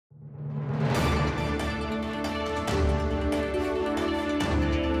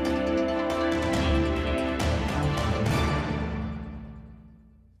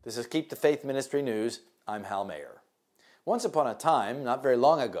This is Keep the Faith Ministry News. I'm Hal Mayer. Once upon a time, not very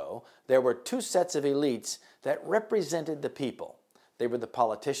long ago, there were two sets of elites that represented the people. They were the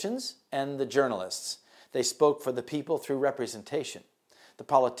politicians and the journalists. They spoke for the people through representation. The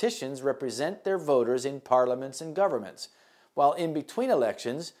politicians represent their voters in parliaments and governments, while in between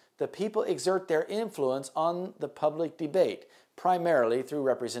elections, the people exert their influence on the public debate, primarily through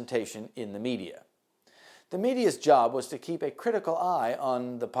representation in the media. The media's job was to keep a critical eye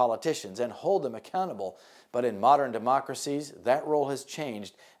on the politicians and hold them accountable, but in modern democracies, that role has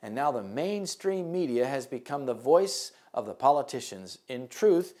changed, and now the mainstream media has become the voice of the politicians. In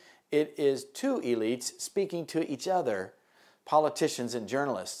truth, it is two elites speaking to each other, politicians and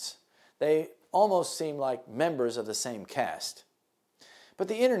journalists. They almost seem like members of the same caste. But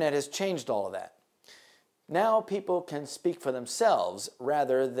the internet has changed all of that. Now people can speak for themselves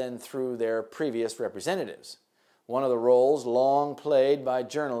rather than through their previous representatives. One of the roles long played by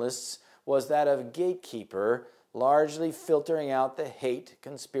journalists was that of gatekeeper, largely filtering out the hate,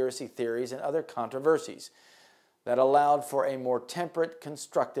 conspiracy theories, and other controversies that allowed for a more temperate,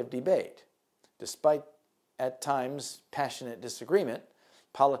 constructive debate. Despite, at times, passionate disagreement,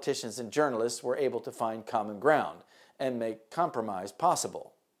 politicians and journalists were able to find common ground and make compromise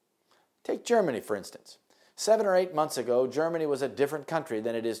possible. Take Germany, for instance. 7 or 8 months ago, Germany was a different country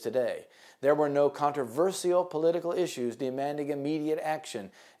than it is today. There were no controversial political issues demanding immediate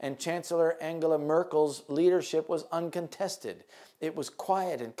action, and Chancellor Angela Merkel's leadership was uncontested. It was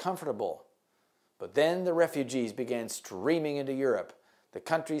quiet and comfortable. But then the refugees began streaming into Europe. The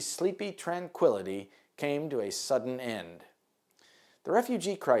country's sleepy tranquility came to a sudden end. The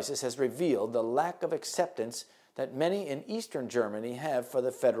refugee crisis has revealed the lack of acceptance that many in Eastern Germany have for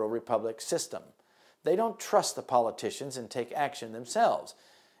the Federal Republic system. They don't trust the politicians and take action themselves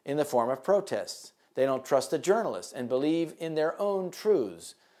in the form of protests. They don't trust the journalists and believe in their own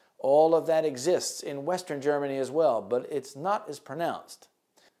truths. All of that exists in Western Germany as well, but it's not as pronounced.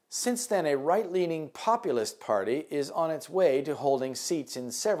 Since then, a right-leaning populist party is on its way to holding seats in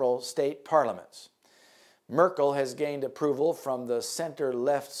several state parliaments. Merkel has gained approval from the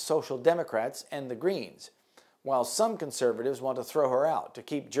center-left Social Democrats and the Greens, while some conservatives want to throw her out to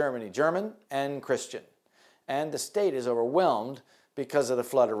keep Germany German and Christian. And the state is overwhelmed because of the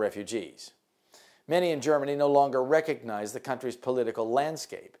flood of refugees. Many in Germany no longer recognize the country's political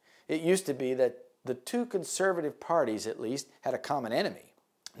landscape. It used to be that the two conservative parties, at least, had a common enemy.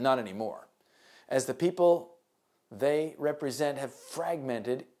 Not anymore. As the people they represent have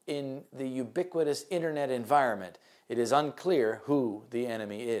fragmented in the ubiquitous internet environment, it is unclear who the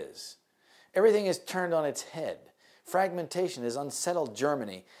enemy is. Everything is turned on its head. Fragmentation has unsettled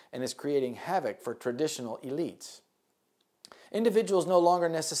Germany and is creating havoc for traditional elites. Individuals no longer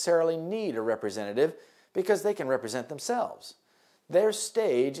necessarily need a representative because they can represent themselves. Their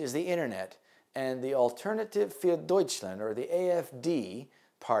stage is the internet, and the Alternative für Deutschland, or the AfD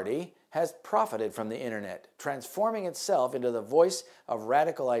party, has profited from the internet, transforming itself into the voice of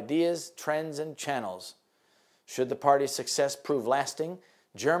radical ideas, trends, and channels. Should the party's success prove lasting,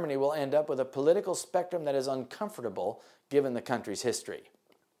 Germany will end up with a political spectrum that is uncomfortable given the country's history.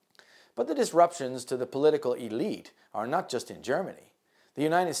 But the disruptions to the political elite are not just in Germany. The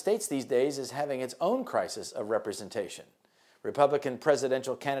United States these days is having its own crisis of representation. Republican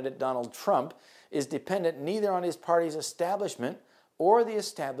presidential candidate Donald Trump is dependent neither on his party's establishment or the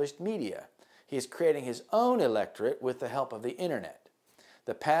established media. He is creating his own electorate with the help of the internet.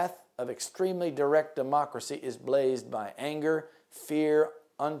 The path of extremely direct democracy is blazed by anger, fear,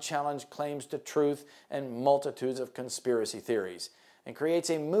 unchallenged claims to truth, and multitudes of conspiracy theories, and creates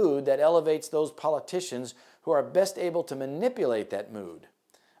a mood that elevates those politicians who are best able to manipulate that mood.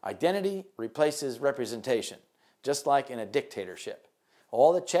 Identity replaces representation, just like in a dictatorship.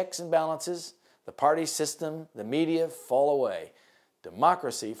 All the checks and balances, the party system, the media fall away.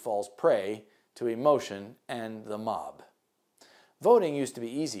 Democracy falls prey to emotion and the mob. Voting used to be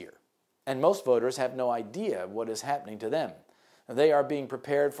easier, and most voters have no idea what is happening to them. They are being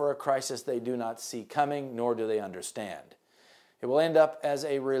prepared for a crisis they do not see coming, nor do they understand. It will end up as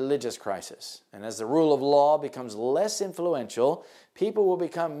a religious crisis, and as the rule of law becomes less influential, people will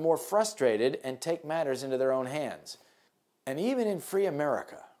become more frustrated and take matters into their own hands. And even in free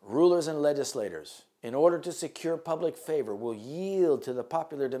America, rulers and legislators, in order to secure public favor, will yield to the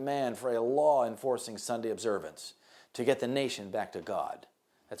popular demand for a law enforcing Sunday observance to get the nation back to God.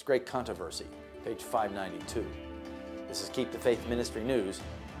 That's Great Controversy, page 592. This is Keep the Faith Ministry News.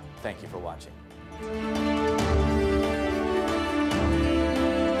 Thank you for watching.